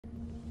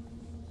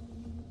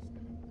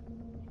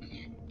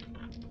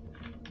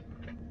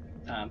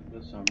Time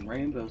for some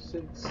Rainbow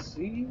Six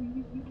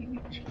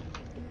Siege.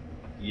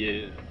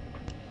 Yeah.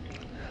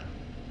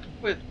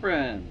 With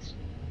friends.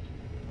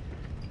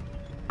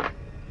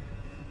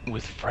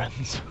 With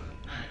friends.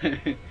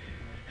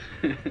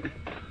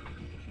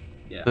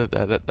 Yeah.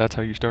 That's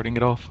how you're starting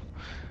it off?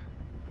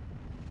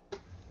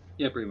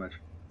 Yeah, pretty much.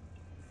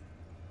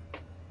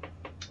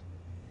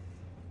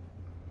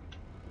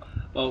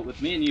 Well,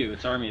 with me and you,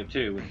 it's Army of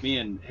Two. With me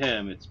and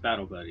him, it's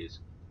Battle Buddies.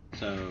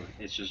 So,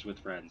 it's just with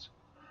friends.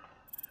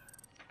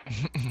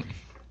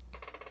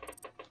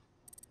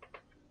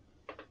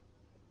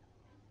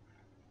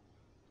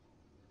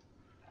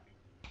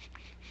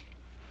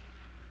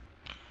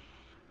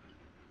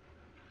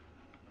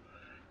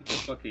 The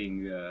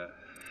fucking,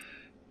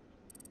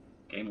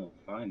 game will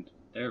find.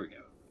 There we go.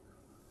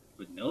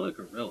 Vanilla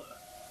Gorilla.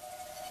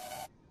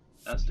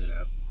 That stood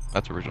out.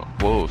 That's original.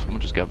 Whoa,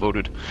 someone just got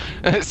voted.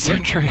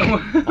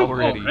 Syntrick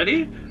already.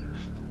 Already?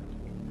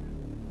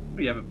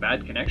 Do you have a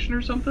bad connection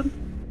or something?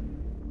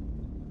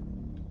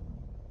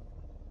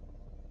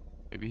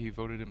 Maybe he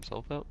voted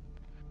himself out?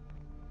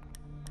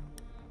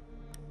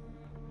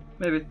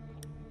 Maybe.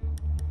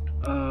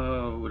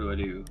 What do I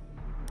do?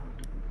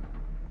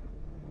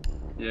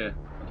 Yeah,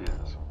 I'll do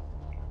this.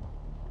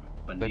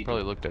 They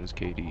probably looked at his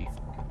KD.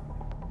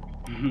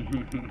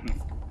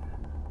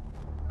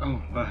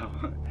 Oh, wow.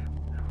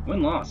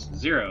 Win-loss,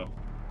 0.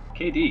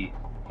 KD,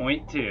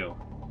 0.2.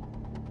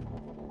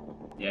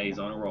 Yeah, he's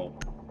on a roll,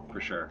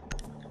 for sure.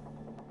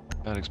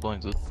 That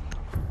explains it.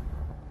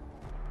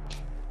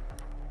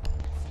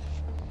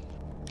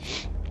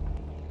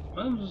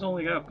 Well, he's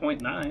only got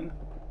 0.9.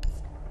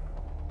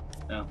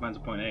 No, mine's a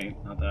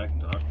 0.8. Not that I can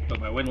talk.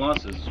 But my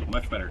win-loss is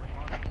much better.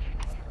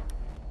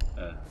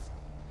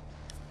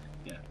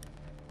 Yeah.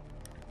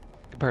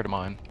 Compared to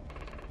mine.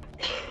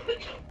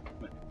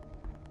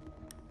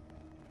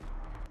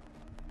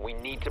 We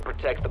need to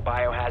protect the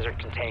biohazard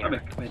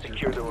container.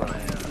 Secure the room.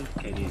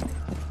 KD.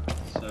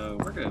 So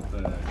we're gonna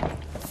put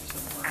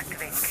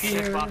some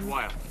here. Spot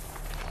wire.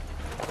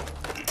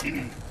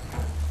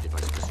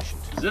 Device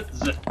positioned. Zip,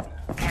 zip.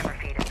 Camera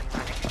feed up and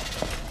running.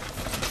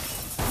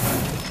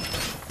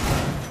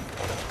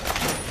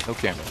 No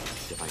camera.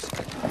 Device.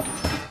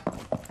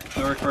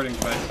 No recording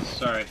devices.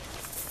 Sorry.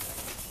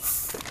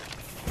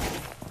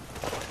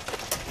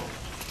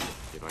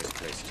 Device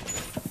placed.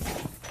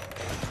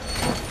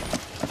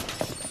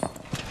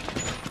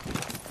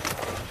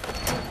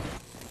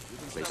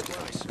 Place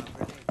device.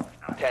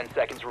 10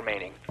 seconds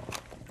remaining.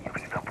 You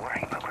can stop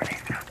worrying about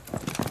grenades.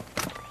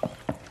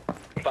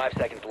 5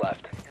 seconds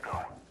left.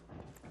 Go.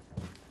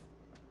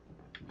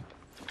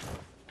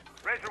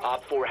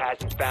 Op 4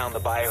 hasn't found the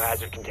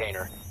biohazard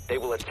container. They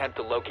will attempt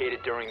to locate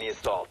it during the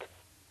assault.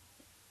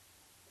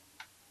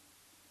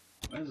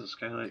 Why is the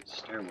skylight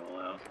stairwell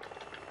out?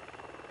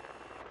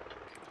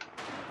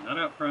 Not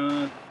out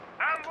front.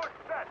 Ambush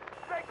set.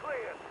 Stay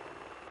clear.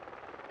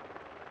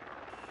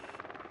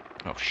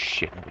 Oh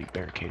shit, nobody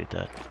barricaded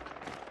that.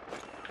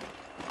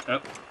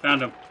 Oh,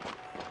 found him.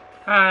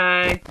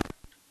 Hi.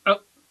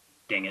 Oh,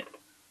 dang it.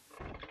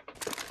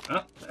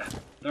 Oh,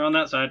 they're on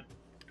that side.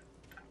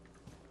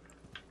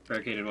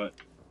 Barricaded what?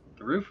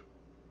 The roof?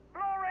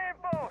 Floor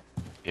reinforced.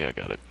 Yeah, I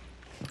got it.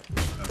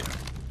 Okay.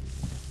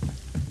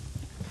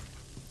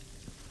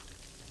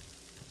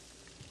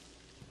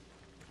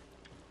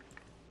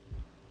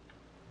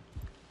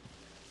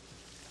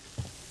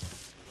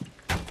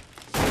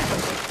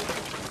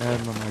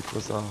 And my mic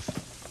was off.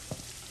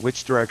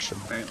 Which direction?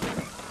 Apparently.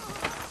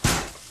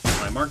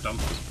 I marked them.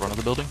 Front of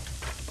the building?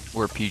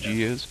 Where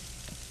PG is?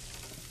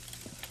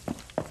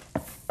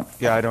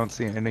 Yeah, I don't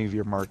see any of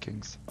your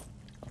markings.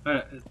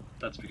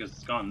 That's because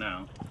it's gone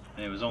now.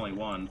 And it was only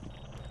one.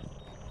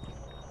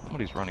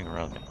 Somebody's running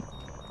around me.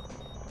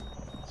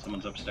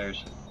 Someone's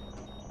upstairs.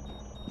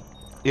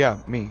 Yeah,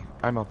 me.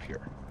 I'm up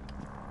here.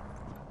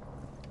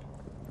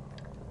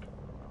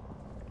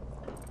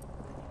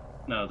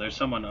 No, there's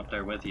someone up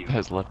there with you.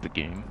 Has left the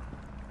game.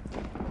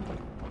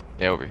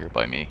 Yeah, over here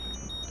by me.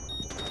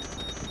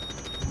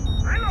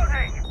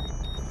 Reloading.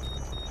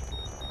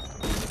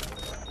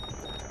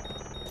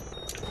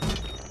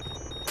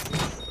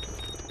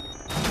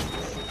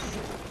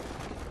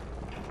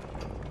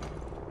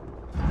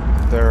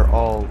 They're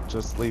all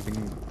just leaving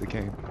the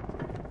game.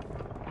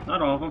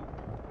 Not all of them.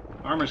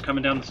 Armor's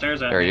coming down the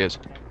stairs at There me. he is.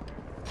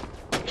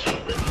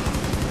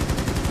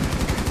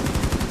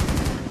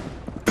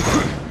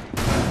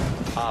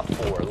 Op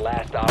 4,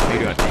 last How you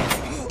operator doing?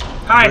 standing.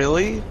 Hi!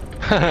 Really?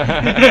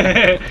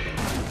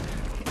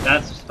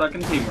 That's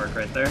fucking teamwork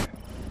right there.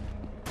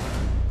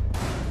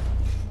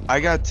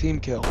 I got team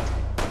killed.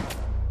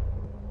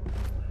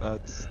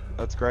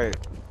 That's great.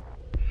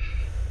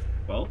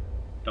 Well,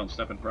 don't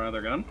step in front of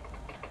their gun.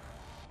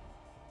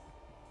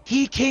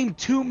 He came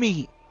to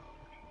me.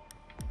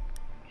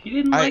 He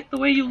didn't like the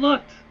way you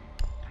looked.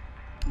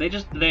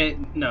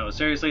 No,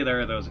 seriously,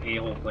 there are those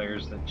a-hole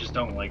players that just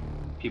don't like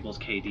people's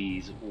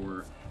KDs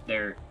or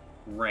their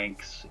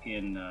ranks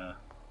in,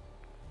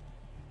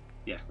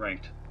 yeah,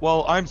 ranked.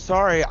 Well, I'm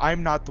sorry.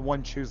 I'm not the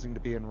one choosing to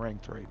be in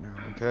ranked right now.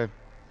 Okay.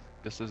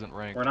 This isn't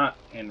ranked. We're not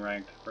in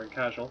ranked. We're in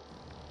casual.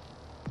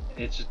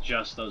 It's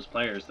just those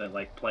players that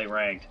like play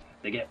ranked.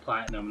 They get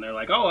platinum. And they're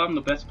like, oh, I'm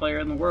the best player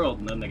in the world,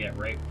 and then they get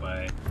raped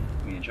by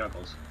me and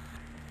Chuckles.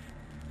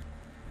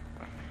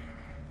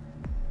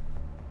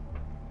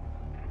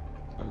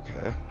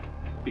 Okay.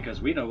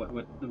 Because we know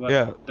what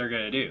Yeah. they're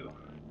gonna do.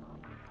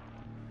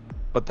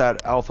 But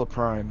that Alpha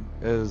Prime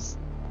is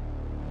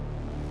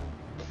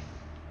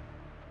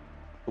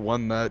the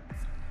one that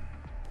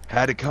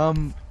had to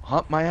come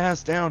hunt my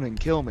ass down and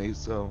kill me,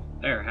 so...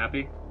 There,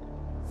 happy?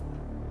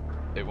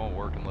 It won't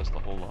work unless the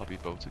whole lobby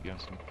votes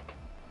against him.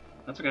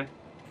 That's okay.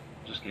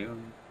 Just gave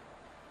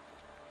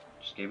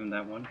him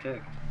that one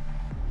kick.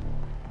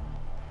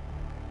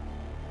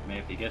 Maybe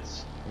if he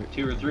gets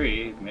 2 or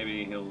 3,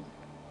 maybe he'll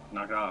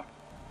knock it off.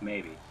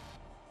 Maybe.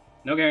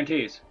 No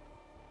guarantees.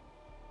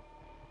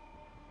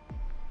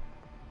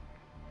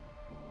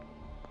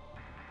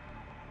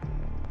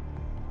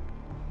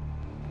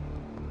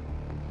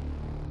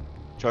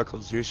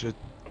 Chuckles, you should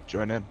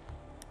join in.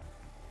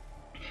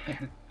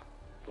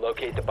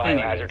 Locate the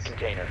biohazard Anyways.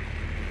 container.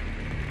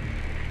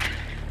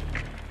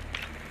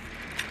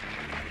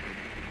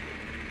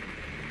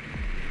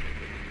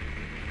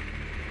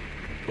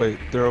 Wait,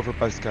 they're over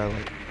by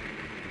Skylight.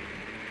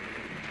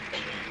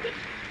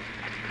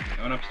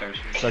 Going upstairs.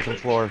 Second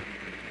floor.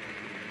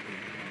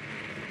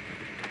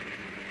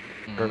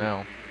 Or-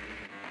 No.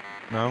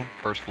 No?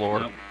 First floor.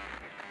 Nope.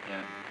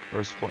 Yeah,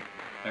 First floor.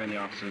 they're in the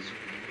offices.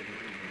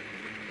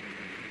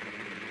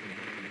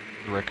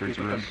 Director's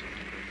Who's with room. us?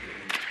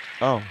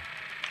 Oh.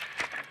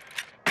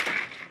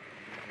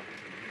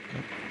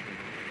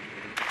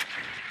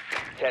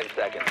 10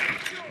 seconds.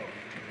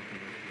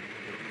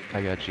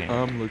 I got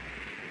jammed. Look.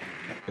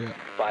 Yeah,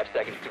 5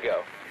 seconds to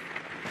go.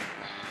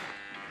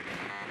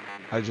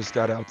 I just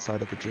got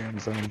outside of the jam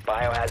zone.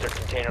 Biohazard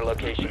container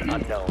location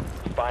unknown.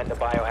 Find the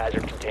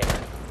biohazard container.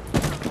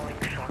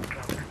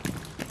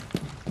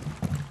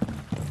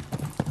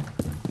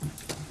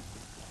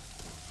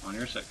 On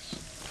your 6.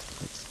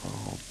 It's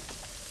all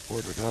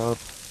ordered up.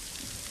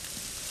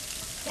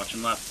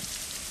 Watching left.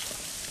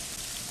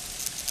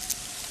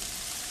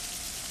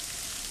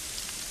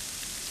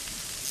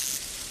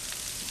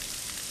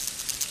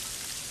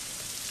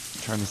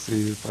 I'm trying to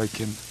see if I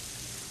can...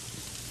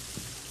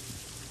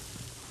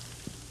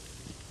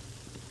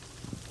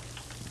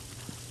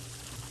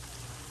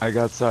 I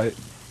got sight.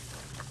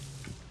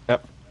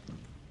 Yep.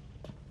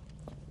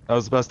 That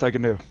was the best I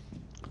can do.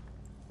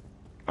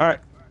 Alright.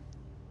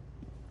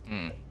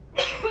 Hmm.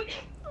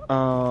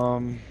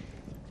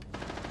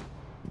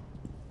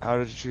 How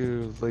did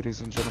you,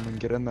 ladies and gentlemen,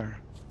 get in there?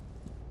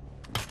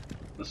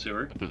 The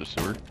sewer. Through the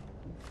sewer.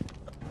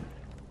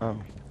 Oh.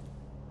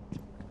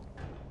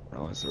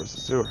 Realized there was a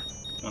sewer.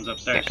 One's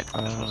upstairs. Damn it.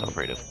 That's what I was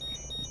afraid of.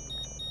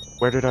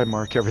 Where did I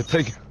mark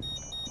everything?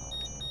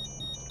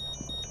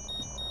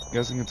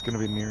 Guessing it's gonna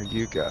be near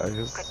you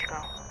guys. Good to go.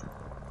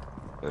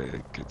 I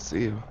could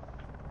see you.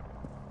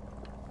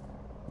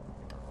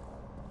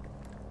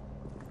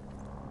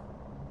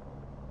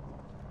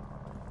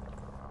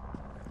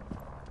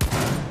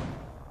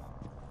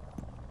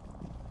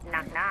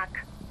 Knock, knock.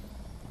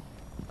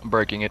 I'm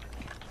breaking it.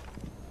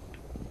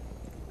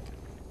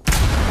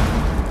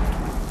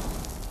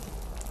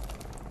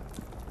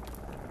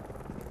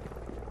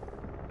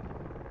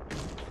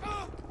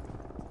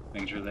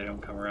 Making sure they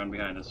don't come around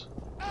behind us.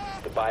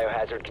 The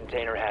biohazard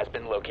container has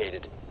been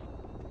located.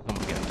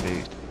 Someone's getting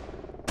tased.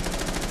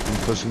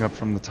 I'm pushing up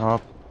from the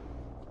top.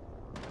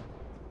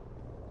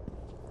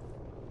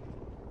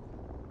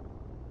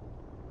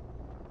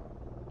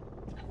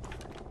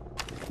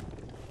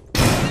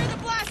 The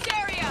blast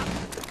area!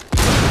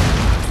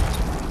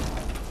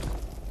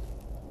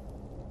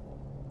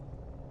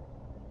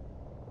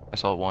 I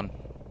saw one.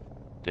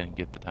 Didn't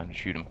get the time to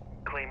shoot him.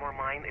 Claymore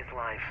mine is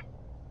live.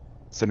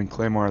 Sitting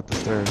Claymore at the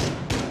stairs.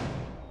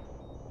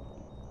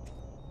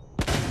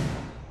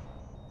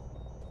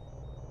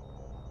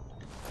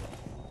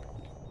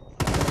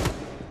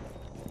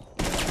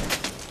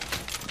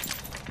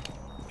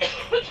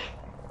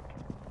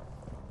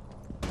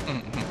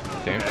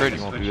 Damn straight,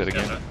 you won't do that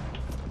again.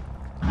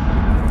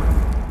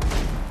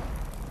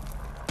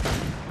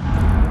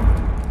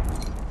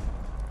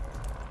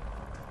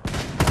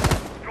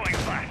 Throwing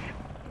flash.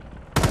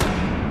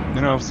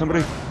 You know, if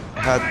somebody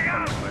had...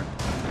 Almost there.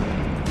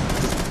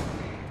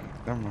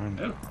 Never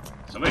mind. Oh,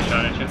 somebody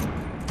shot at you.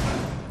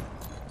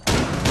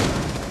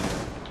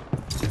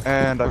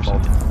 And I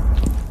faulted.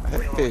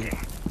 Hey,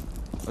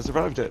 I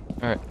survived it.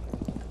 Alright.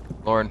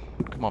 Lauren,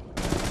 come on.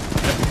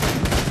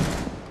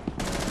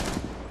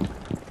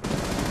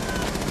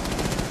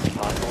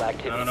 Hostile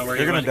activity. I don't know where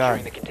You're you gonna went. die.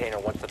 Securing the container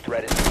once the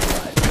threat is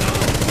neutralized.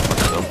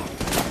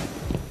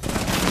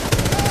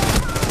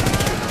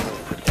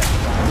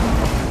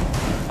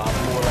 Op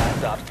 4 last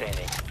stop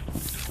standing.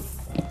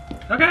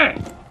 Okay!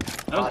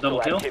 That was a double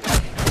Hostile kill.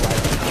 activity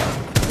neutralized.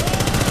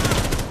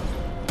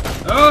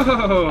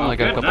 Oh, I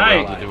got a good couple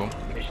night! rounds to do him.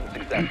 Mission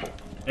successful.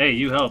 Hey,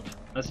 you helped.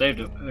 I saved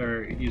him,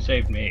 or you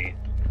saved me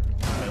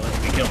by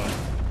letting me kill him.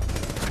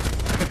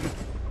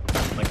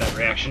 Like that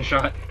reaction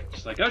shot.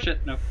 Just like, oh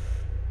shit, no.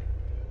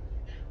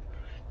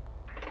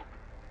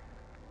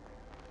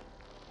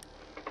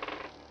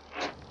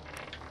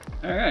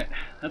 Alright,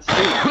 that's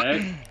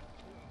Tuesday.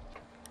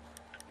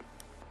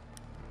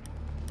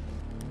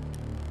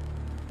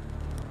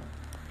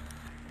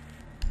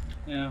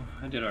 Yeah,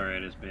 I did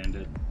alright as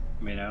bandit.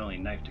 I mean, I only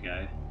knifed a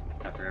guy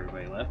after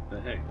everybody left,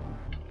 but hey.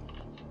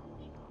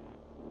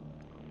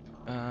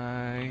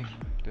 I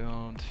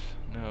don't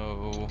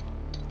know.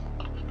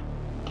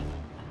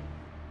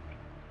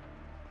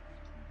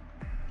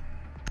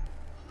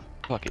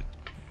 Fuck it.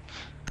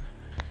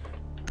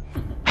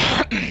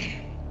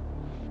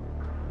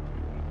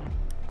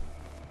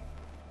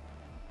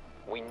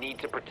 We need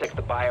to protect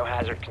the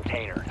biohazard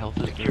container. Health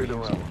is Secure very the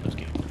useful room. in this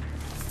game.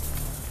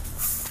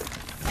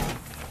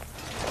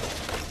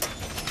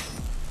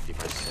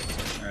 Device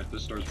set. Alright,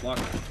 this door's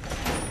blocked.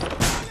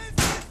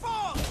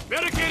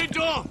 Barricaded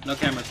door! No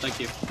cameras, thank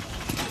you.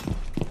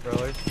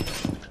 Really?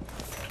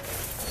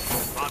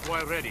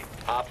 Hardwire ready.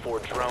 Op 4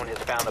 drone has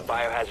found the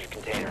biohazard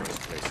container.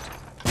 Misplaced.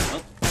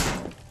 Well,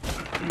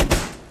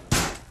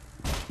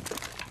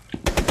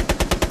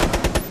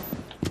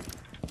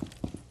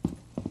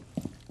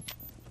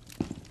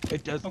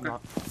 It does Okay.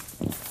 not.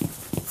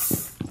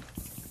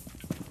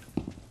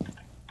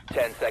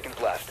 10 seconds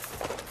left.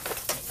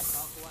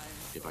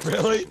 Device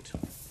Really?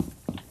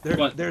 positioned.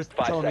 What? They're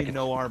 5 telling seconds. me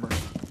no armor.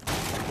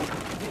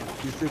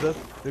 You see this?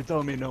 They're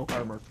telling me no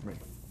armor for me.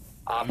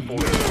 Op 4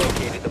 has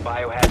located the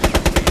biohazard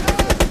container.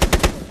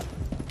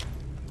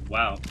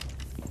 wow.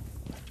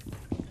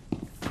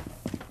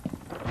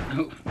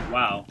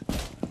 Wow.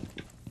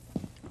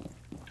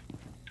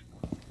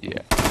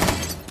 Yeah.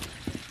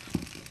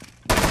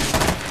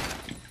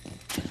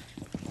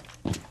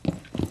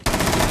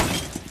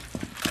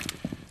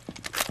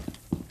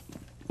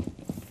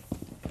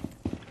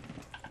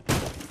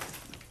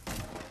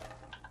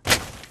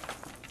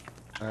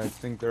 I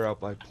think they're out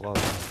by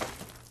Plaza.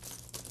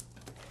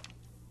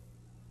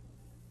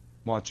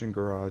 Watching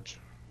garage.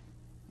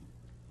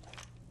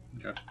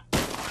 Okay.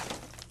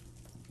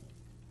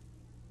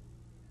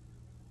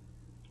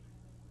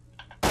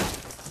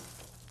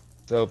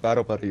 So,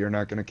 Battle Buddy, you're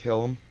not gonna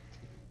kill him?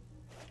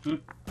 Hmm.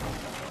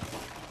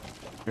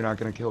 You're not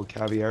gonna kill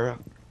Caviera?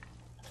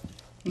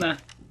 Nah.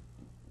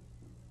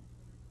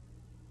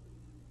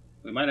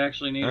 We might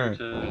actually need her Alright.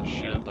 to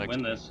Shield likes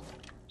win me. this.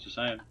 Just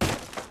saying.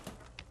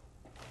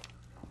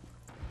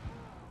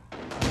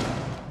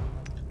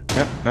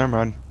 Yep, never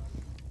mind.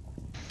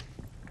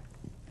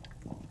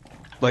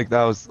 Like,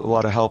 that was a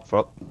lot of help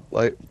for,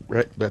 like,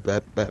 right, Friendly,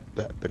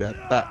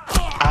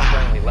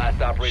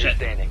 last operator Shit.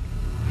 standing.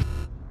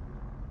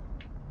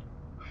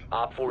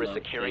 Op 4 is Love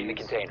securing the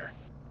these. container.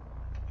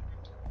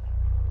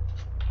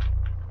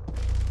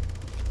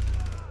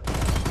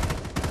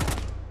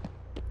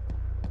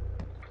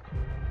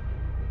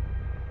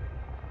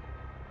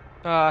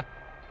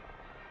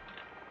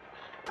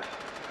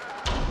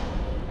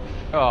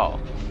 Oh,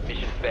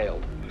 Mission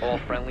failed. All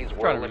friendlies were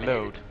trying to eliminated.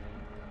 reload.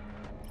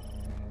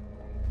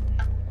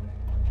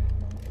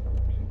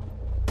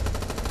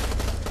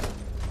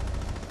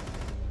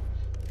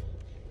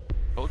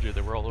 Told you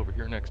they were all over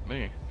here next to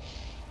me.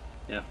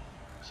 Yeah.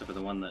 Except for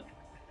the one that,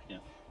 yeah,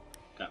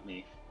 got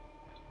me.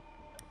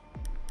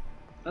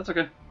 That's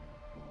okay.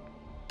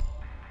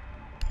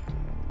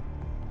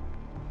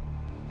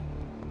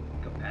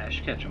 Go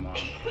Ash, catch 'em all.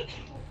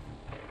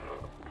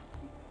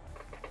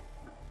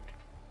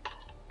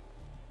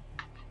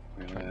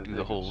 Trying to do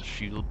the whole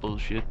shield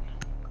bullshit.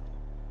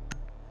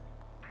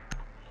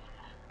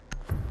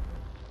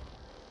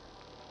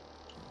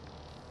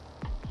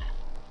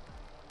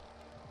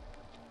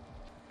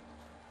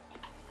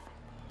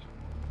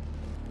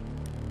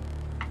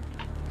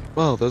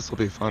 Well, this will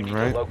be fun, Need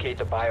right? to locate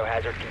the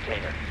biohazard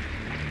container.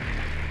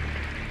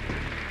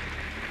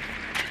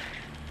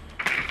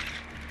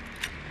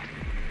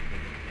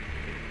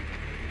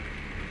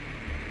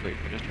 Wait,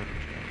 I just heard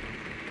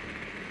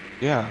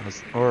a Yeah,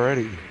 it's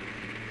already.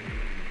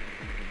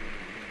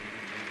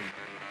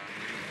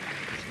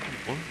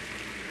 What?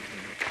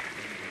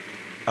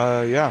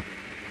 Yeah.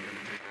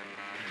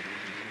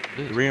 It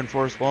The is.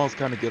 reinforced walls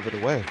kind of give it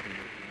away.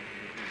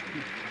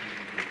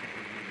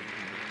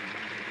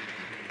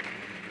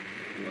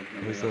 Look,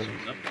 nobody There's else a-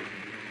 was up there.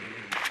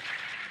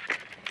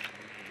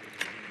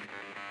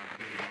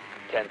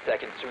 10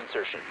 seconds to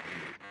insertion.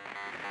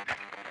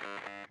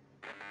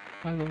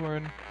 Hi,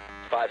 Lauren.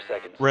 5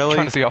 seconds. Really?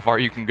 Trying to see how far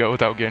you can go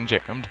without getting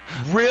jammed.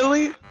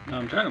 Really? No,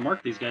 I'm trying to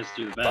mark these guys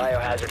through the bed.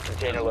 Biohazard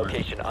container Doesn't work.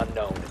 location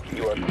unknown.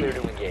 You are clear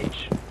to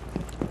engage.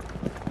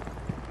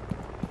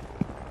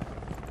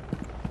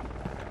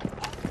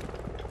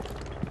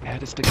 I had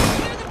to stick it.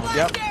 Clear the blast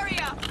Yep.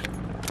 area!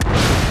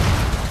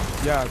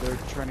 Yeah, they're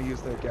trying to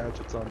use their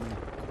gadgets on me.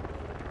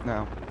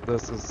 Now,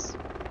 this is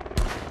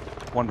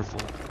wonderful.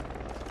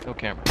 No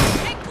camera.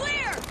 Get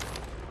clear!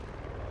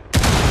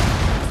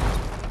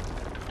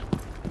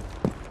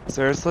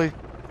 Seriously?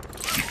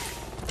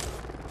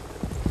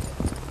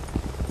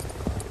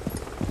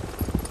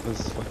 This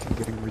is fucking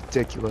getting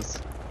ridiculous.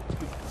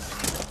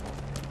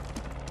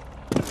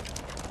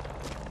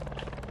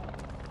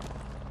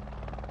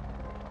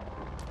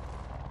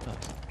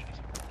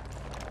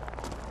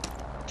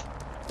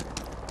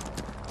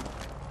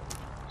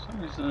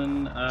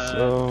 person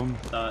So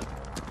thought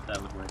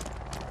that would work.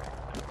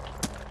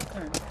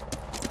 Alright.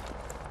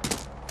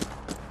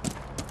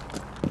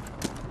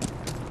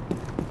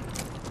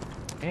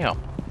 Damn.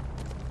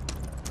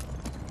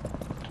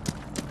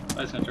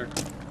 Bye, Center.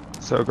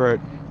 so great.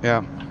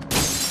 Yeah.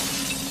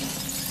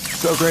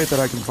 So great that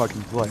I can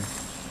fucking play.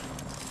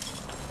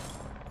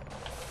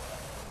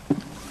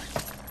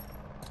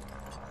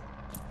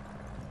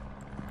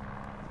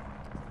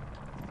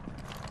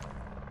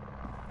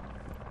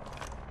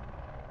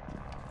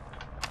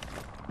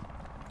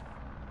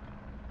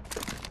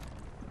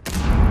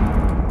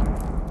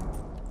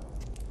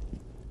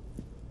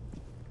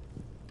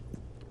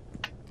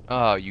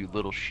 Oh, you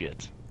little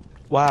shit.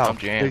 Wow, I'm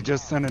jammed. they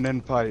just sent an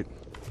invite.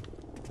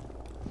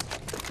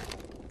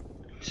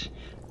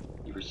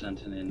 You were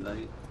sent an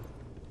invite.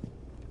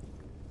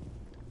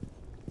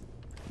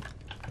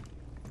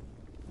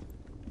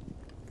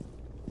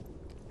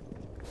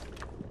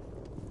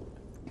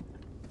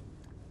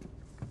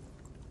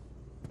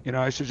 You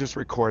know, I should just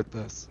record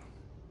this.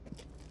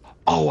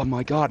 Oh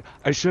my god,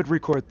 I should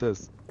record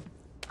this.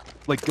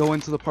 Like, go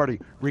into the party,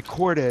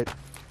 record it,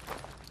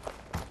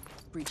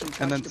 Breaching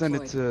charge and then send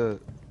deployed. it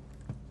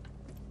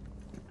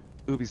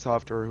to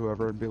Ubisoft or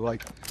whoever and be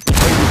like,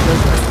 hey, you said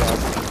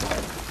that,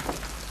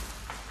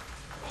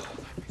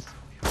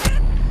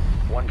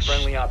 One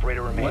friendly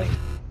operator remaining.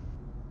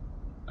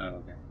 Oh,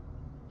 okay.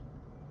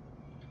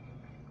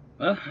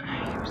 Well,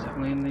 he was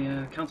definitely in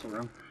the council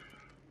room.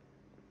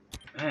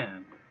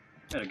 Man,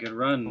 had a good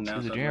run. Let's Now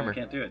do the suddenly I jammer.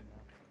 can't do it.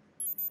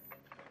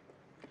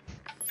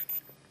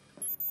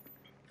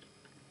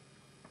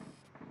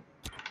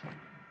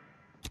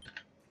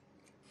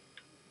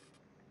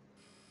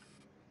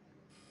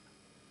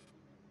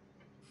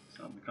 It's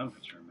not in the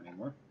conference room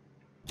anymore.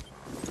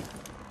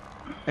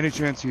 Any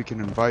chance you can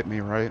invite me,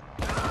 right?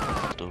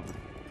 It's over.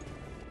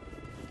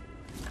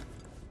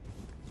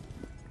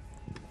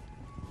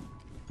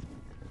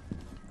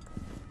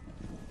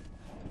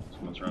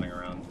 Someone's running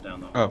around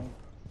down the Oh. hall.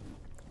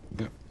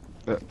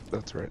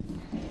 That's right.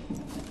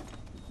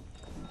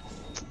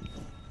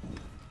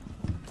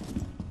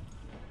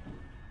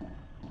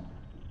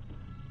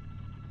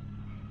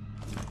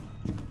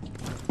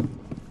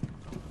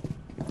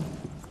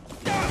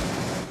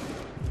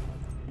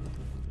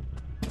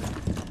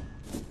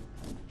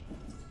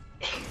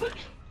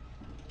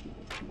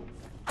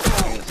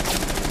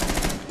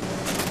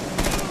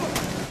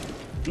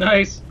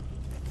 Nice!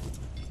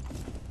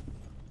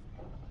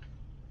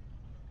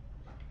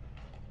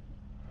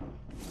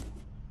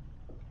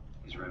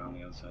 He's right on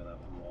the other side of that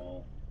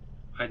wall.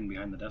 Hiding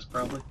behind the desk,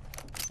 probably.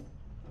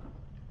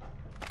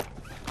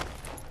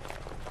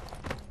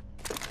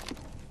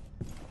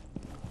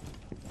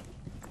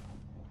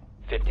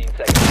 Fifteen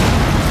seconds.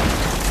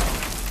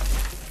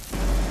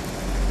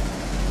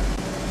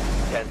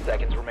 10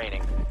 seconds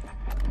remaining.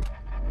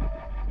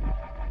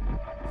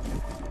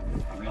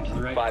 Ran to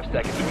the right. 5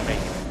 seconds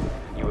remaining.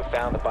 You have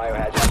found the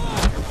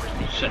biohazard.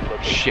 Proceed to Shit.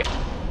 location. Shit.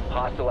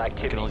 Hostile I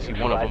activity. can only see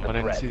one of Neutralize them, but I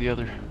didn't threat. see the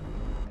other.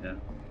 Yeah.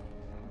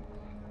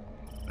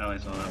 I only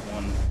saw that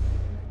one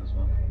as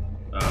well.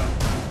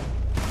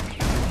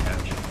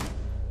 Catch.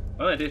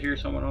 Well, I did hear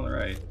someone on the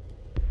right.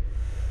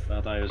 But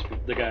I thought it was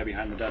the guy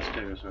behind the desk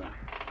too, so.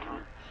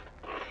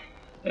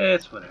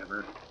 It's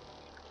whatever.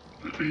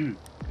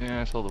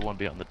 Yeah, I saw the one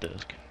behind the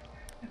desk.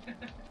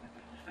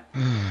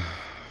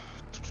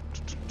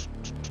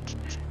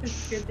 It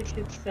scared the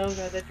kids so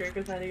bad that Drake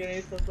was hiding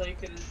underneath the lake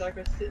and his dog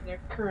was sitting there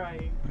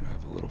crying. I'm gonna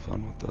have a little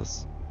fun with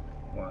this.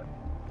 What?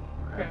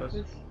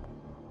 Krampus.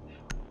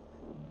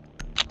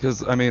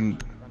 Because, I mean,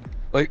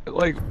 like,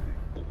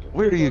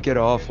 where do you get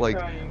off, like,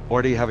 Crying.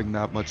 already having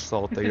that much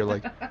salt that you're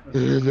like,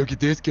 look at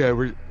this guy,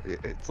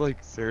 it's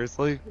like,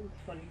 seriously? It was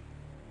funny.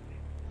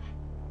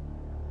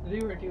 They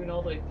weren't even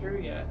all the way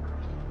through yet.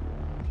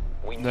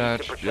 We need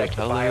That's to protect just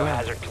the how they are.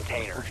 biohazard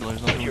container. Fortunately,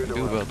 there's nothing we Secure can the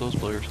do room. about those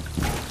players.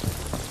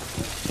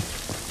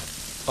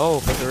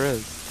 Oh, but there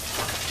is.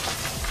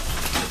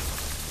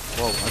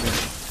 Well, I mean,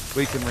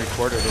 we can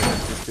record it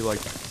and just be like,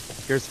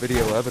 here's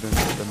video evidence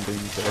of them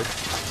being dead.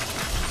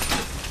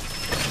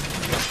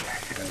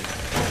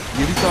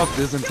 Ubisoft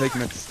isn't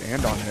taking a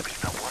stand on it.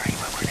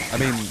 I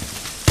mean,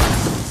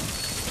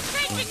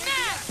 Changing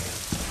mag!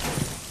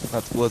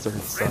 that's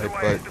Blizzard's side,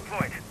 but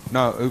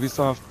no,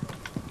 Ubisoft,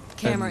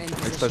 Camera in and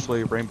position.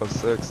 especially Rainbow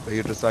Six,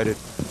 they decided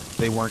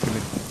they weren't going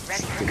to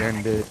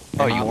stand it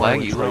Oh, you anymore.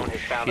 laggy It's Drone like,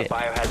 has found a shit.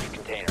 biohazard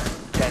container.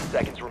 10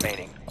 seconds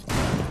remaining.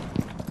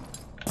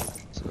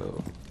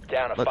 so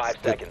Down to let's 5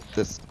 get seconds.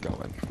 this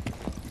going.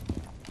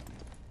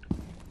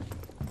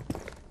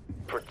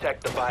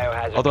 Protect the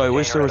biohazard Although I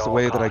wish there container was at a all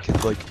way that I costs.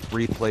 could like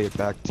replay it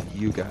back to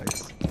you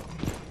guys,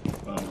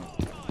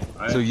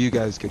 I've so you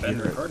guys could been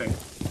hear it. recording.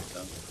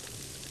 So.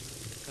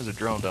 There's a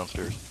drone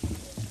downstairs.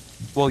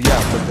 Well,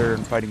 yeah, but they're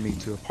inviting me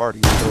to a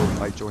party, so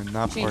if I join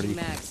that Changing party,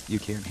 mags. you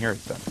can't hear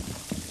it then.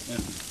 Yeah.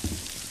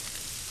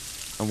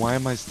 And why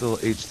am I still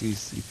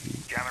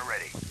HDCP? Jammer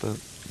ready. What the?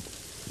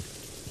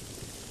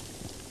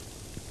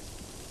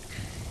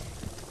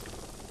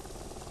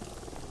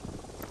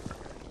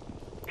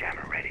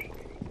 Jammer ready.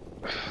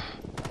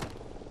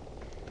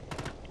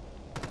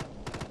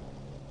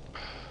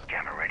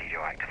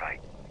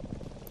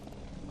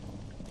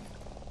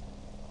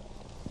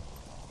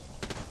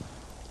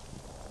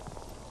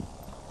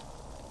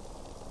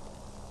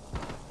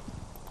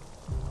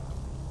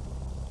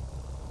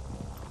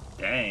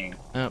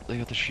 Oh, they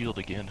got the shield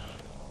again.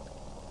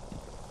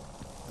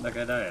 Where'd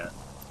that guy die at?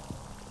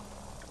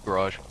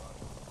 Garage.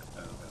 Oh,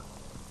 okay.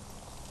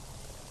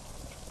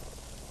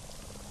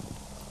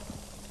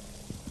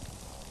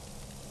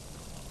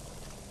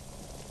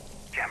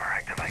 Jammer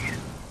activated.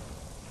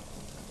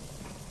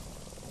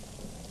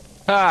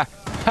 Ha!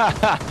 Ha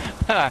ha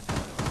ha!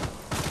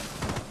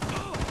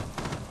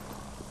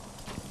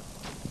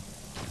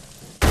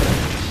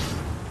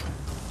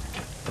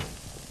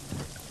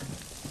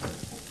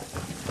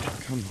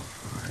 Come on.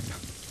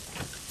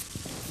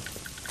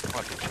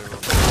 Watch it, Pharaoh.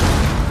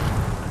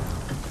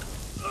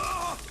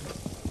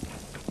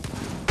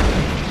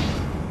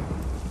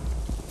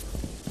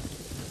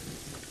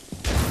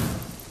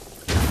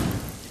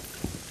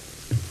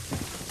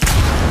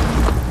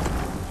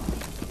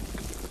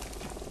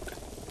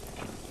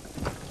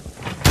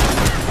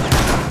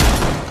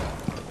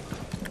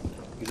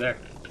 He's there.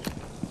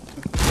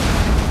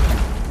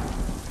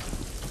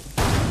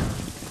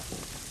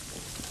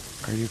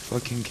 Are you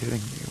fucking kidding me?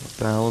 What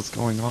the hell is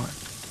going on?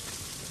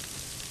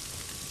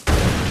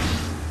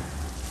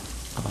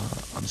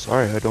 I'm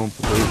sorry, I don't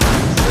believe in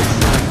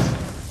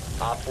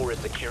Op 4 is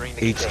securing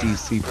the container.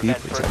 HDCP Prevent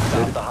further south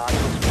protected. the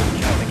hostiles from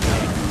securing the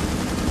container.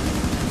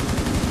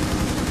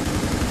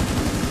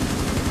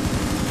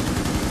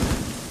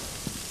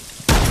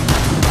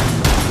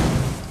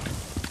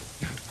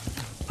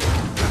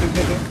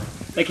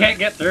 They can't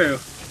get through.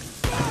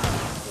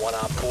 One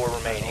Op 4 All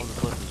remaining.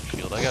 that's left is a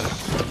shield. I got it.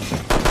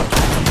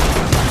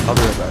 I'll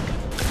be right back.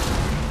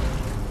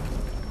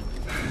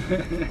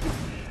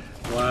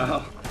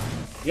 Wow.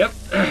 Yep.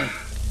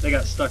 They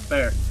got stuck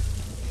there.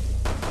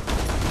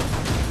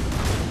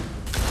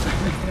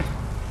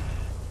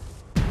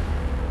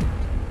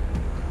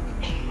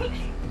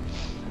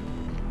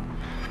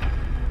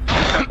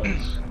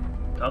 Couples.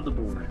 Top the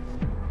board.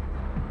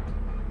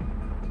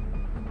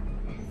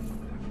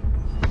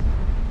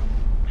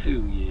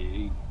 Oh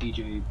yeah,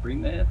 DJ,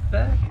 bring that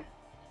back.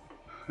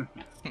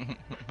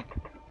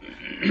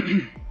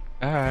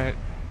 Alright.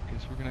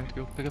 Guess we're gonna have to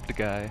go pick up the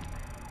guy.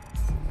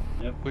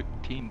 Yep. Quick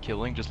team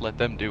killing, just let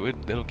them do it.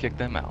 It'll kick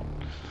them out.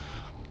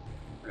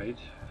 Right.